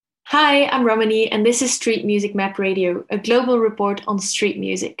Hi, I'm Romani, and this is Street Music Map Radio, a global report on street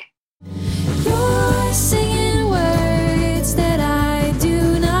music. You're singing words that I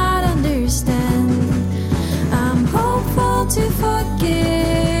do not understand. I'm hopeful to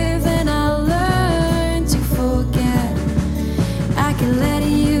forgive and I'll learn to forget. I can let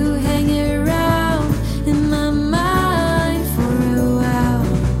you hang around in my mind for a while.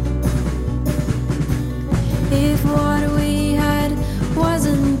 If what we had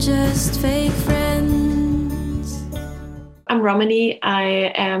wasn't just fake friends. I'm Romani.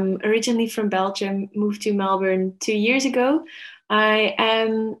 I am originally from Belgium, moved to Melbourne 2 years ago. I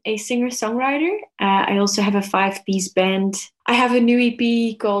am a singer-songwriter. I also have a five-piece band. I have a new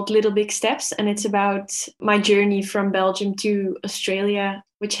EP called Little Big Steps, and it's about my journey from Belgium to Australia,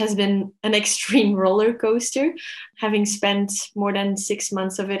 which has been an extreme roller coaster, having spent more than 6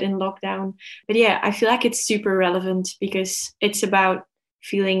 months of it in lockdown. But yeah, I feel like it's super relevant because it's about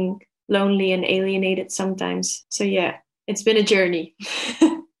feeling lonely and alienated sometimes. So yeah, it's been a journey.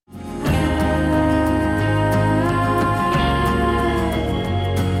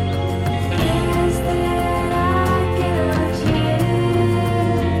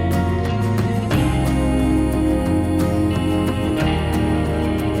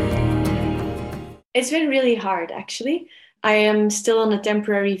 It's been really hard, actually. I am still on a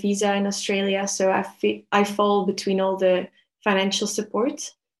temporary visa in Australia, so I fall between all the financial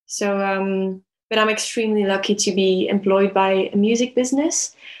support. But I'm extremely lucky to be employed by a music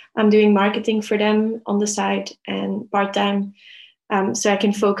business. I'm doing marketing for them on the side and part time, so I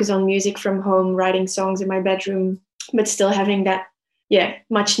can focus on music from home, writing songs in my bedroom, but still having that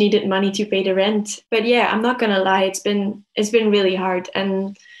much needed money to pay the rent. But yeah, I'm not gonna lie, it's been really hard.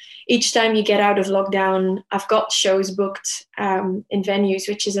 And each time you get out of lockdown, I've got shows booked in venues,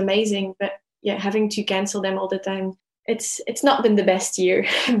 which is amazing. But yeah, having to cancel them all the time, it's not been the best year.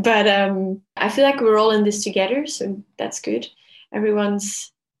 But I feel like we're all in this together, so that's good.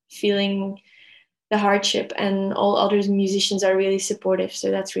 Everyone's feeling the hardship, and all other musicians are really supportive,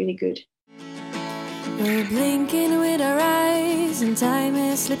 so that's really good. We're blinking with our eyes and time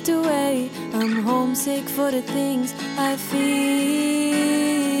has slipped away. I'm homesick for the things I feel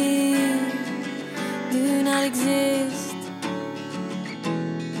do not exist.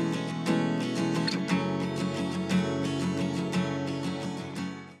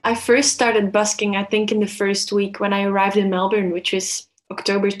 I first started busking, I think, in the first week when I arrived in Melbourne, which was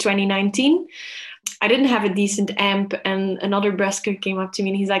October 2019. I didn't have a decent amp, and another busker came up to me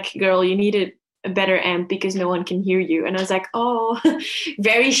and he's like, "Girl, you need a better amp because no one can hear you." And I was like, oh,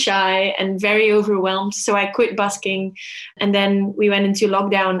 very shy and very overwhelmed. So I quit busking, and then we went into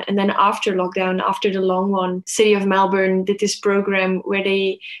lockdown. And then after lockdown, after the long one, City of Melbourne did this program where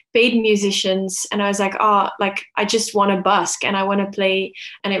they paid musicians, and I was like, oh, like I just want to busk and I want to play.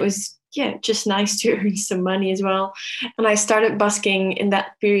 And it was just nice to earn some money as well. And I started busking in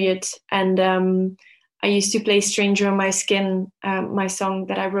that period, and I used to play Stranger on My Skin, my song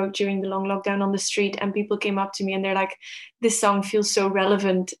that I wrote during the long lockdown on the street. And people came up to me and they're like, "This song feels so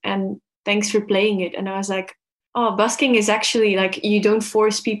relevant and thanks for playing it." And I was like, oh, busking is actually like, you don't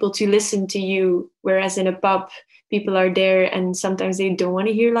force people to listen to you. Whereas in a pub, people are there and sometimes they don't want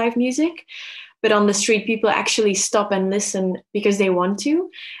to hear live music. But on the street, people actually stop and listen because they want to.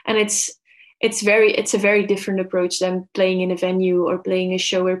 And it's a very different approach than playing in a venue or playing a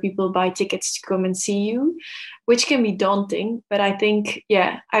show where people buy tickets to come and see you, which can be daunting. But I think,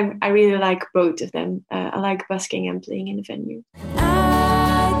 I really like both of them. I like busking and playing in a venue.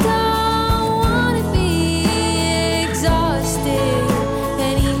 I don't want to be exhausted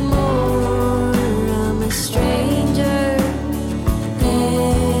anymore. I'm a stranger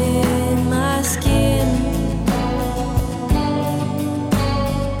in my skin.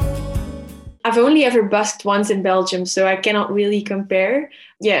 I've only ever busked once in Belgium, so I cannot really compare.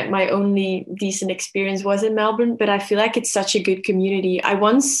 Yeah, my only decent experience was in Melbourne, but I feel like it's such a good community. I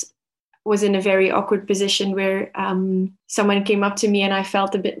once was in a very awkward position where someone came up to me and I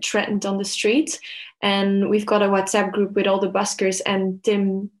felt a bit threatened on the street. And we've got a WhatsApp group with all the buskers, and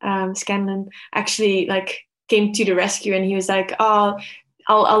Tim Scanlon actually came to the rescue, and he was like, "Oh,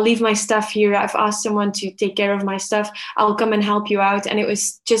 I'll leave my stuff here. I've asked someone to take care of my stuff. I'll come and help you out." And it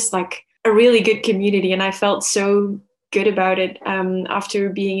was just like a really good community, and I felt so good about it after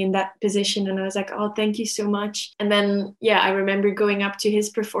being in that position. And I was like, oh, thank you so much. And then I remember going up to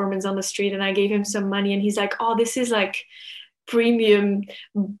his performance on the street and I gave him some money, and he's like, oh, this is like premium,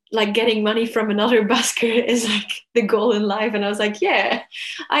 like getting money from another busker is like the goal in life. And I was like,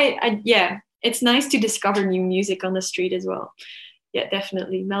 it's nice to discover new music on the street as well. Yeah,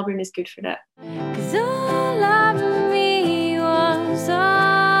 definitely Melbourne is good for that. 'Cause all of me was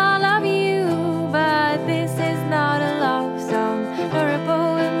all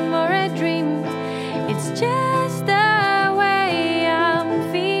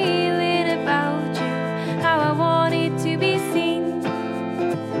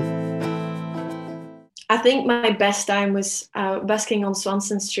I think my best time was busking on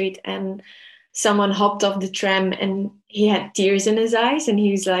Swanson Street, and someone hopped off the tram and he had tears in his eyes and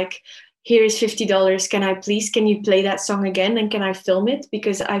he was like, here is $50. Can you play that song again? And can I film it?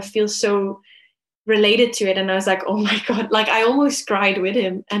 Because I feel so related to it. And I was like, oh my God, like I almost cried with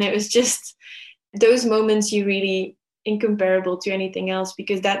him. And it was just those moments you really incomparable to anything else,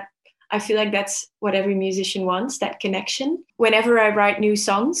 because that I feel like that's what every musician wants, that connection. Whenever I write new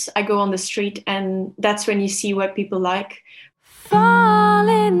songs, I go on the street and that's when you see what people like.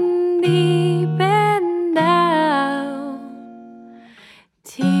 Falling deep and out,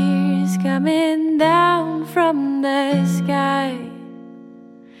 tears coming down from the sky,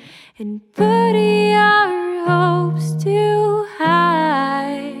 and putting our hopes too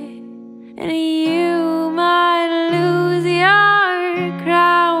high, and you might lose your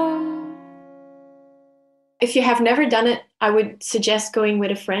crown. If you have never done it, I would suggest going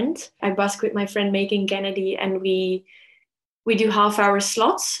with a friend. I busk with my friend Megan Kennedy, and we do half-hour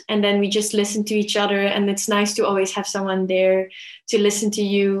slots, and then we just listen to each other. And it's nice to always have someone there to listen to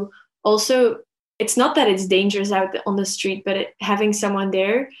you. Also, it's not that it's dangerous out on the street, but having someone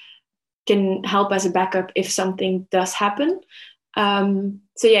there can help as a backup if something does happen.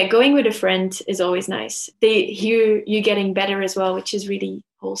 So yeah, going with a friend is always nice. They hear you getting better as well, which is really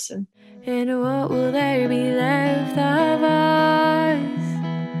wholesome. And what will there be left of us?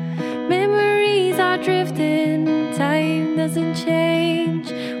 Memories are drifting, time doesn't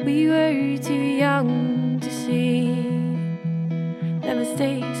change. We were too young to see that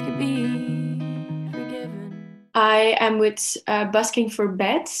mistakes could be forgiven. I am with Busking for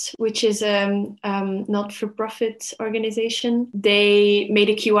Beds, which is a not-for-profit organization. They made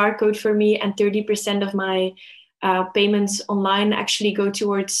a QR code for me, and 30% of my payments online actually go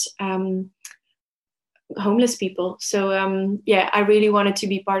towards homeless people. So I really wanted to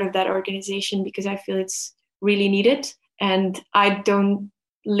be part of that organization because I feel it's really needed. And I don't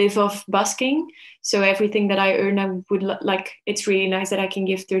live off busking, so everything that I earn, I would like. It's really nice that I can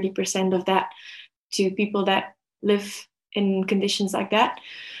give 30% of that to people that live in conditions like that.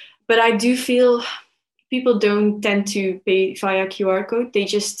 But I do feel people don't tend to pay via QR code. They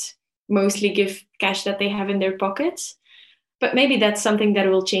just mostly give cash that they have in their pockets. But maybe that's something that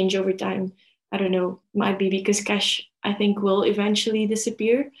will change over time. I don't know, might be because cash, I think, will eventually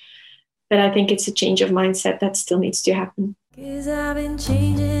disappear. But I think it's a change of mindset that still needs to happen. 'Cause I've been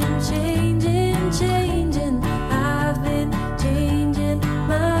changing. I've been changing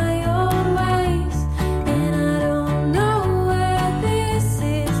my own ways, and I don't know where this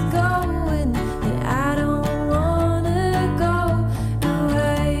is going, and I don't wanna go to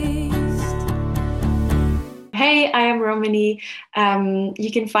waste. Hey, I am Romany.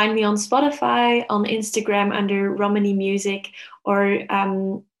 You can find me on Spotify, on Instagram under Romany Music, or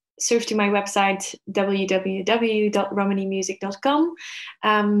surf to my website www.romanymusic.com.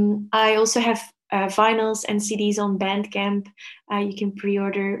 I also have vinyls and CDs on Bandcamp. You can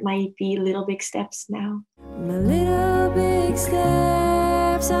pre-order my EP Little Big Steps now. My little big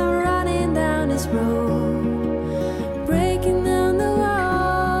steps, I'm running down this road, breaking down the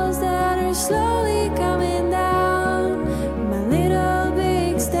walls that are slowly coming down. My little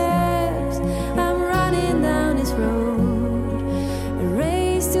big steps, I'm running down this road, a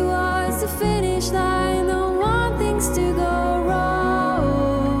race towards the finish line, don't want things to go wrong.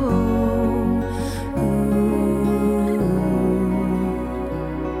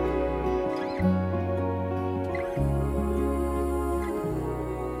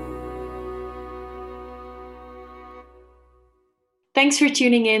 Thanks for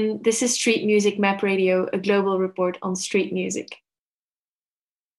tuning in. This is Street Music Map Radio, a global report on street music.